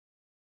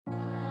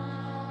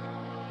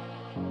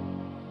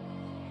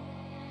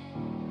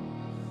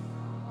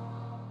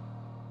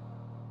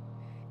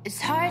It's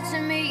hard to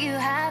meet you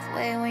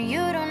halfway when you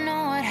don't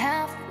know what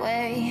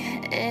halfway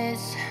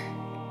is.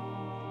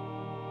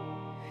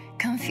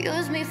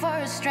 Confuse me for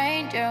a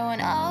stranger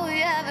when all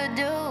we ever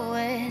do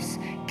is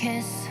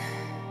kiss.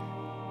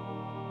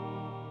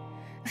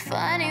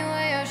 Funny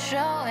way of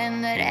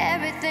showing that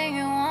everything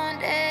you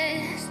want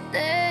is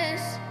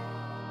this.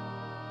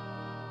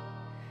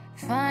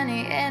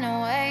 Funny in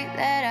a way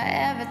that I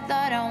ever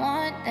thought I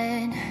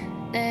wanted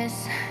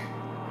this.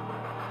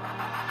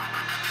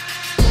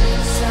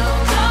 So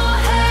go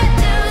ahead,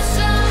 do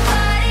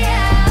somebody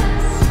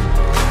else,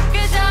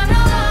 'cause I'm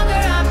no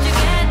longer up to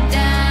get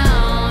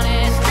down.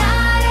 It's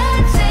not a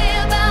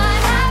tale about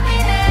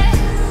happiness,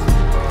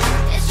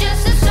 it's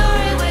just a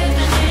story with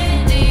an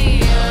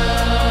ending.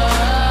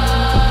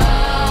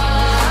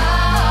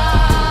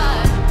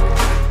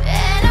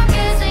 And I'm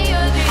guessing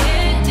you're the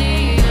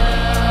ending.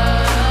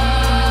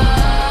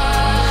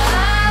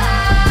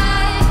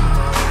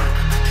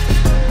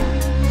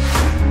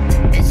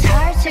 It's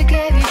hard to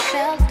give you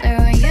shelter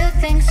when you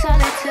think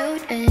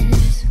solitude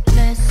is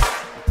bliss.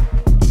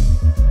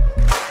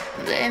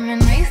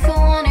 Blaming me for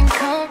wanting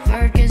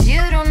comfort, 'cause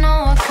you don't know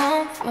what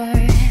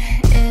comfort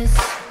is.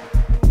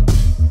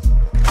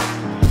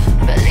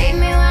 Believe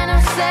me when I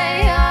say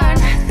you're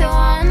not the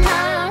one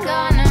I'm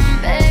gonna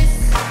miss.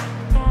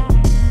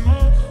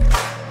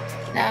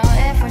 Now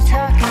if we're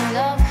talking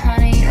love,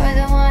 honey, you're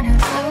the one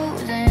who's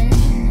losing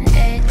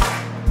it.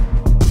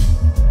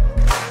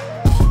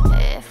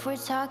 If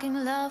we're talking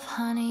love,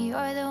 honey,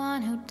 you're the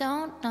one who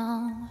don't know.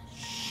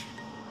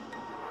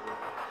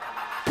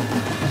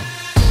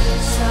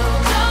 So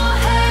go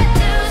ahead,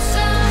 do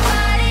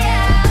somebody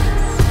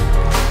else,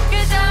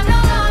 'cause I'm no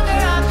longer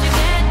up to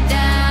get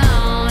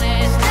down.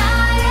 It's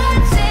not a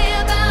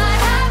tale about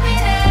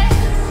happiness,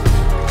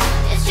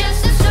 it's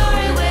just a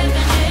story with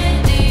an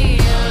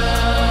ending.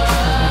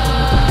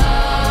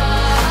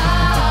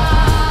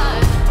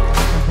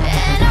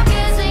 And I'm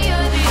guessing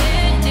you're the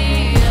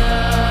ending.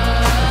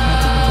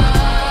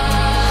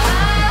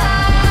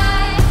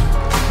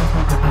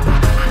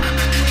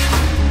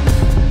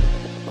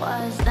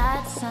 Was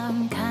that some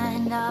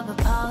kind of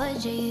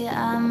apology?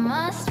 I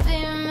must be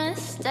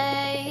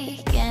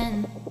mistaken.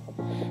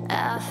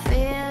 I